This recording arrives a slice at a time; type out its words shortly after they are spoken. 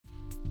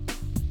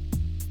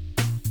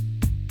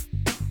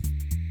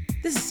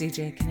This is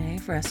Kenna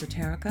for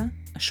Esoterica,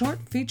 a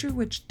short feature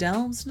which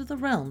delves into the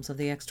realms of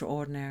the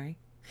extraordinary.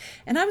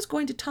 And I was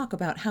going to talk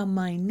about how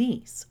my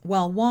niece,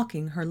 while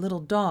walking her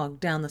little dog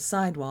down the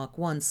sidewalk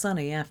one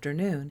sunny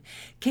afternoon,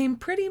 came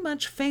pretty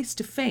much face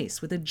to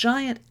face with a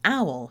giant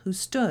owl who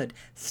stood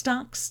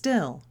stock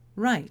still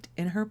right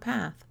in her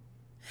path.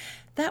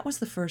 That was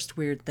the first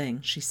weird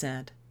thing, she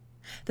said.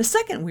 The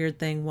second weird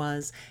thing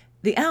was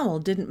the owl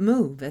didn't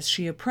move as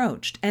she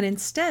approached, and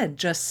instead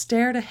just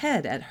stared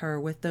ahead at her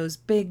with those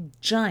big,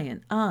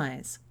 giant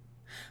eyes.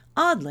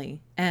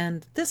 Oddly,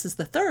 and this is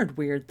the third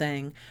weird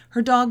thing,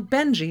 her dog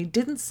Benji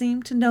didn't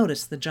seem to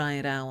notice the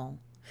giant owl.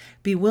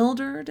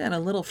 Bewildered and a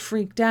little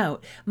freaked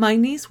out, my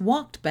niece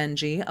walked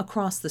Benji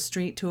across the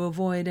street to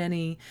avoid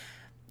any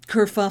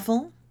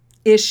kerfuffle,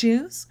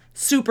 issues,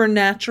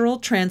 supernatural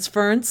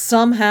transference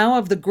somehow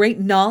of the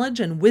great knowledge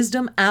and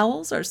wisdom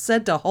owls are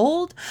said to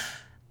hold.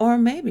 Or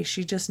maybe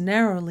she just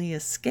narrowly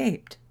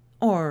escaped,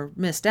 or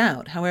missed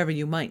out, however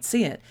you might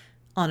see it,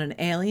 on an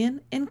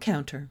alien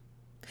encounter.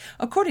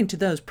 According to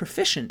those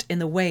proficient in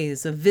the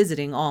ways of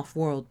visiting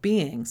off-world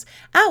beings,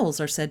 owls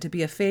are said to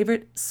be a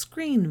favorite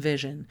screen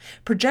vision,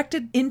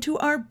 projected into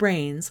our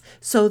brains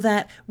so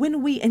that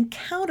when we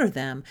encounter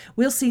them,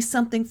 we'll see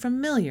something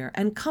familiar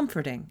and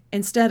comforting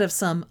instead of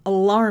some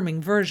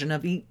alarming version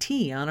of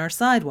E.T. on our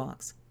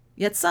sidewalks.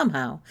 Yet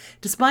somehow,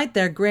 despite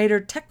their greater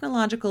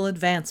technological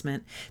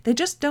advancement, they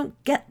just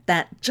don't get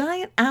that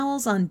giant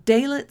owls on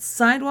daylit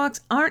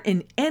sidewalks aren't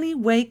in any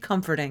way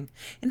comforting.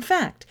 In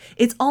fact,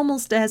 it's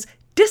almost as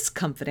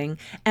discomforting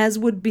as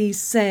would be,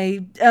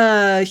 say,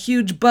 a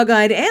huge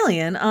bug-eyed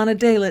alien on a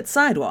daylit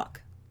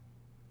sidewalk.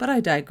 But I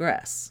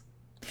digress.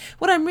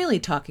 What I'm really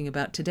talking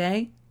about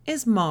today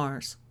is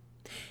Mars.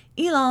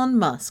 Elon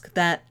Musk,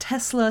 that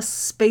Tesla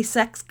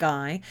SpaceX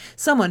guy,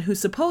 someone who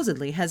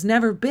supposedly has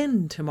never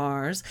been to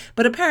Mars,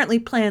 but apparently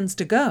plans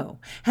to go,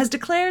 has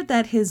declared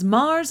that his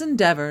Mars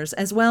endeavors,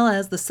 as well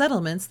as the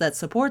settlements that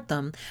support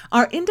them,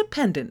 are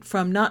independent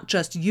from not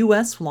just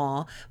U.S.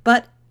 law,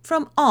 but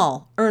from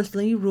all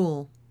earthly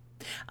rule.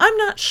 I'm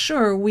not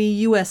sure we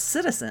U.S.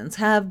 citizens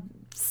have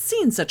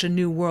seen such a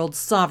new world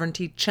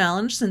sovereignty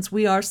challenge since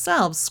we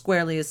ourselves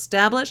squarely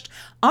established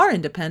our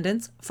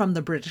independence from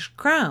the British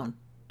Crown.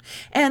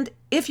 And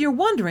if you're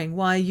wondering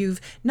why you've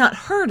not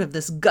heard of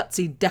this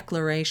gutsy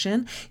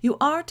declaration, you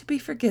are to be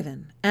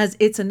forgiven, as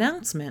its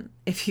announcement,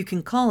 if you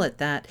can call it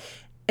that,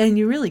 and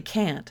you really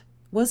can't,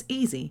 was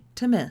easy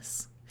to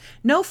miss.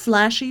 No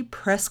flashy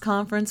press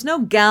conference, no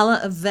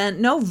gala event,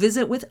 no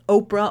visit with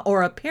Oprah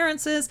or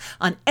appearances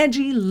on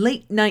edgy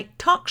late-night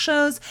talk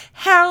shows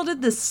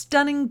heralded the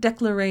stunning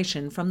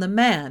declaration from the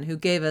man who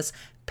gave us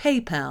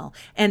PayPal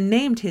and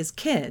named his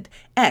kid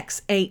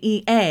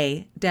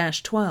XAEA-12.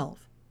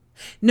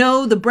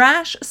 No, the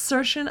brash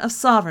assertion of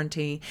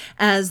sovereignty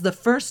as the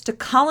first to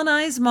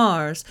colonize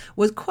Mars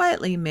was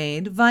quietly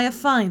made via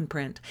fine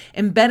print,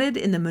 embedded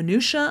in the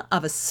minutiae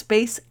of a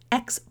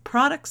SpaceX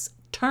product's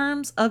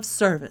terms of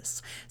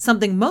service,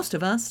 something most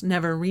of us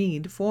never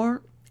read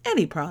for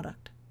any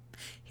product.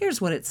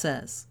 Here's what it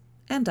says,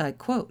 and I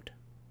quote,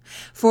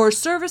 "For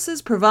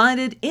services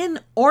provided in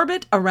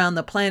orbit around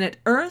the planet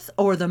Earth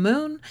or the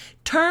Moon,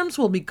 terms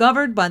will be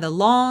governed by the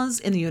laws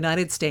in the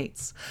United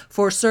States.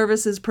 For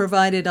services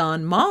provided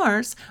on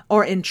Mars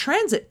or in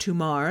transit to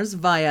Mars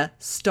via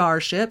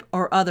Starship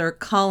or other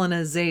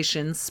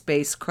colonization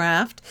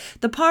spacecraft,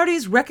 the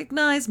parties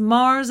recognize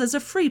Mars as a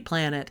free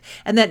planet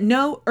and that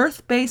no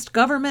Earth-based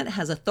government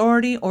has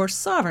authority or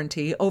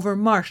sovereignty over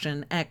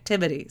Martian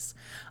activities.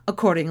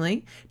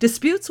 Accordingly,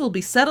 disputes will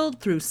be settled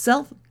through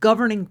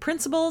self-governing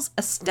principles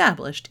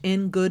established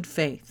in good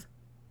faith."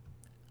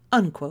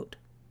 Unquote.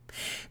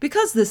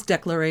 Because this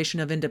declaration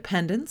of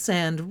independence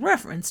and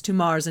reference to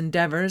Mars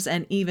endeavors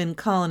and even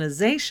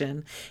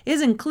colonization is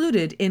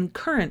included in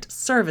current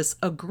service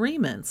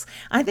agreements,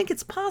 I think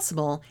it's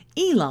possible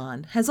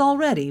Elon has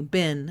already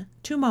been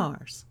to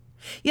Mars.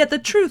 Yet the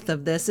truth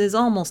of this is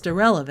almost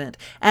irrelevant,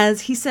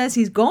 as he says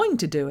he's going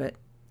to do it,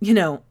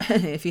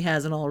 if he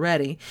hasn't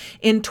already,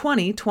 in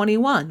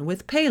 2021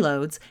 with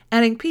payloads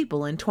adding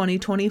people in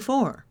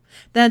 2024.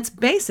 That's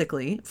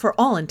basically, for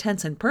all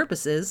intents and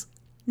purposes,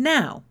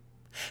 now.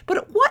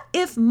 But what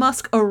if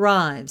Musk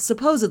arrives,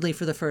 supposedly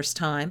for the first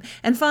time,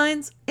 and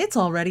finds it's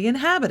already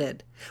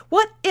inhabited?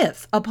 What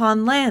if,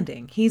 upon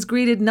landing, he's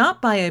greeted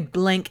not by a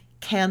blank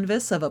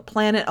canvas of a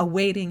planet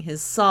awaiting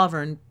his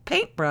sovereign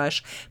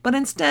paintbrush, but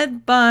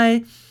instead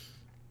by,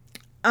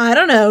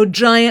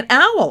 giant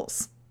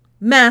owls?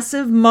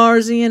 Massive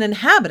Marsian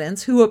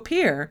inhabitants who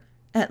appear,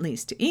 at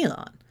least to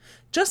Elon,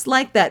 just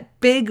like that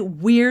big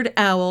weird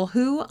owl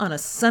who, on a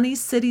sunny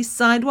city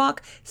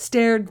sidewalk,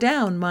 stared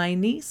down my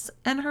niece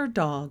and her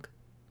dog.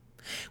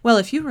 Well,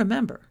 if you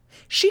remember,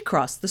 she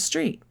crossed the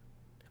street.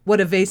 What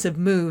evasive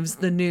moves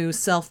the new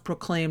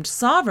self-proclaimed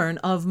sovereign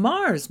of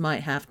Mars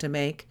might have to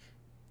make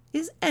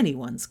is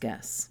anyone's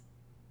guess.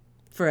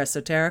 For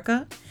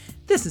Esoterica,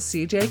 this is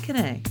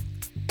Kenna.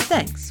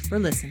 Thanks for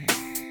listening.